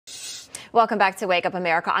Welcome back to Wake Up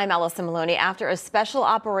America. I'm Allison Maloney. After a special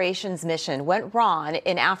operations mission went wrong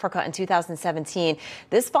in Africa in 2017,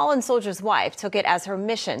 this fallen soldier's wife took it as her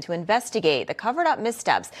mission to investigate the covered-up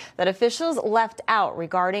missteps that officials left out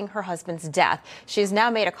regarding her husband's death. She's now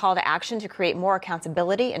made a call to action to create more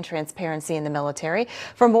accountability and transparency in the military.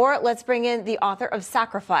 For more, let's bring in the author of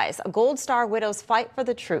Sacrifice, a Gold Star Widow's Fight for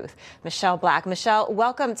the Truth, Michelle Black. Michelle,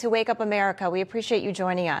 welcome to Wake Up America. We appreciate you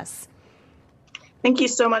joining us. Thank you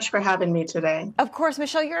so much for having me today. Of course,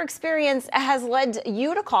 Michelle, your experience has led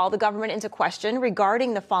you to call the government into question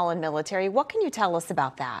regarding the fallen military. What can you tell us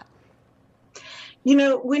about that? You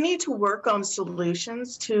know, we need to work on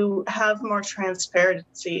solutions to have more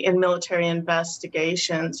transparency in military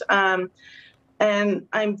investigations. And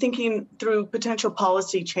I'm thinking through potential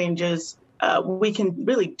policy changes, we can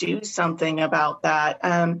really do something about that.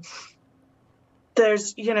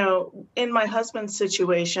 There's, you know, in my husband's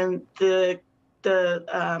situation, the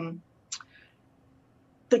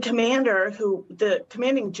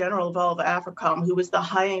commanding general of all of AFRICOM, who was the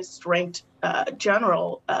highest ranked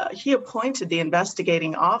general, he appointed the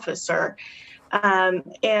investigating officer.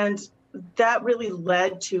 And that really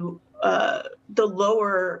led to the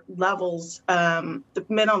lower levels, the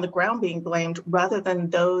men on the ground being blamed rather than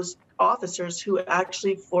those officers who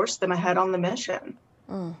actually forced them ahead on the mission.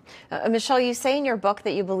 Michelle, you say in your book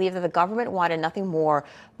that you believe that the government wanted nothing more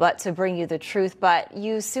but to bring you the truth, but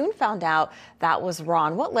you soon found out that was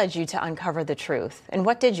wrong. What led you to uncover the truth, and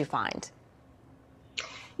what did you find?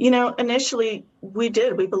 You know, initially we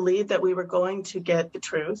believed that we were going to get the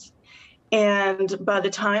truth. And by the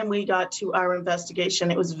time we got to our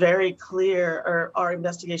investigation, it was very clear, or our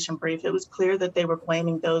investigation brief, it was clear that they were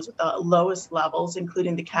blaming those at the lowest levels,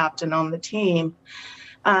 including the captain on the team.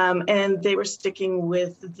 And they were sticking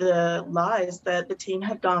with the lies that the team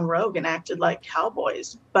had gone rogue and acted like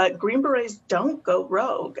cowboys. But Green Berets don't go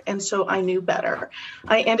rogue. And so I knew better.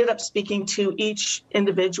 I ended up speaking to each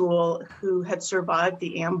individual who had survived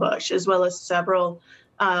the ambush, as well as several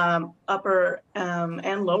upper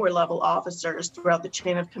and lower level officers throughout the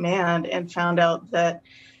chain of command, and found out that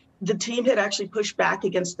the team had actually pushed back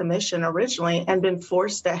against the mission originally and been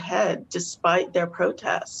forced ahead despite their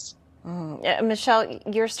protests. Michelle,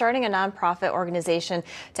 you're starting a nonprofit organization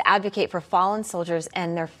to advocate for fallen soldiers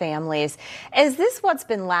and their families. Is this what's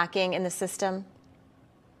been lacking in the system?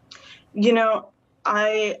 You know,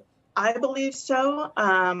 I believe so.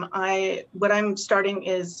 What I'm starting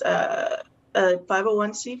is a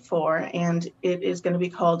 501c4, and it is going to be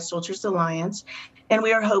called Soldiers Alliance. And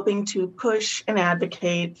we are hoping to push and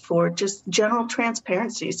advocate for just general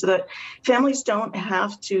transparency so that families don't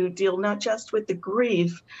have to deal not just with the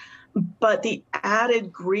grief, but the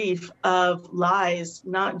added grief of lies,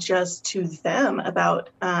 not just to them about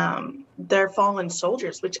their fallen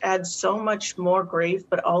soldiers, which adds so much more grief,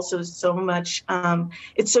 but also so much,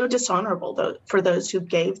 it's so dishonorable though, for those who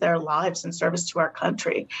gave their lives in service to our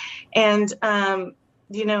country. And,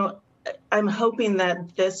 you know, I'm hoping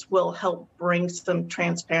that this will help bring some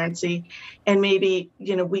transparency, and maybe,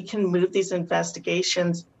 you know, we can move these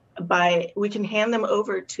investigations we can hand them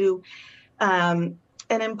over to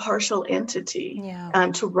an impartial entity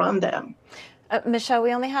to run them. Michelle,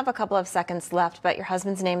 we only have a couple of seconds left, but your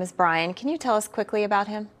husband's name is Brian. Can you tell us quickly about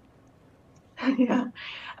him? Yeah.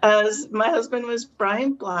 My husband was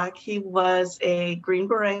Brian Black. He was a Green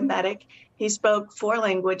Beret medic. He spoke 4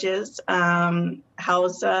 languages,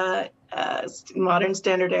 Hausa, Modern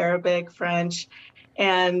Standard Arabic, French.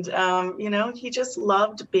 And, you know, he just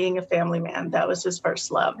loved being a family man. That was his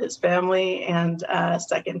first love, his family, and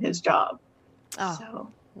second, his job. Oh, so.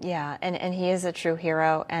 Yeah, and he is a true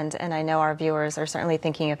hero, and I know our viewers are certainly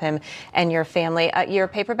thinking of him and your family. Your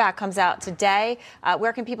paperback comes out today.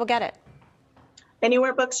 Where can people get it?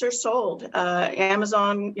 Anywhere books are sold.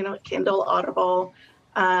 Amazon, you know, Kindle, Audible,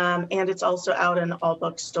 and it's also out in all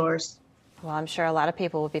bookstores. Well, I'm sure a lot of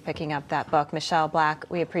people will be picking up that book. Michelle Black,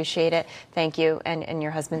 we appreciate it. Thank you, and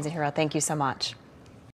your husband's a hero. Thank you so much.